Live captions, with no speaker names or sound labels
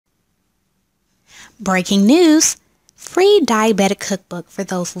Breaking news! Free Diabetic Cookbook for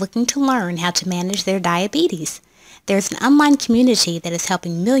those looking to learn how to manage their diabetes. There's an online community that is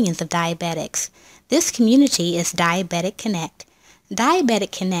helping millions of diabetics. This community is Diabetic Connect.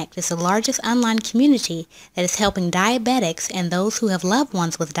 Diabetic Connect is the largest online community that is helping diabetics and those who have loved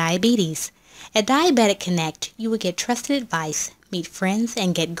ones with diabetes. At Diabetic Connect, you will get trusted advice, meet friends,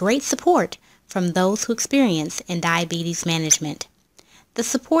 and get great support from those who experience in diabetes management. The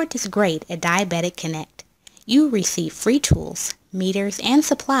support is great at Diabetic Connect. You receive free tools, meters, and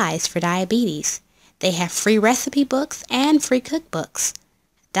supplies for diabetes. They have free recipe books and free cookbooks.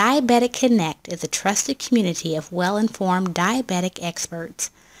 Diabetic Connect is a trusted community of well-informed diabetic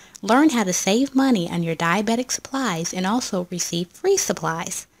experts. Learn how to save money on your diabetic supplies and also receive free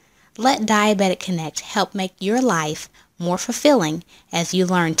supplies. Let Diabetic Connect help make your life more fulfilling as you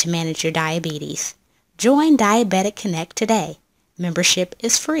learn to manage your diabetes. Join Diabetic Connect today. Membership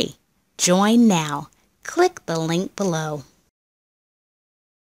is free. Join now. Click the link below.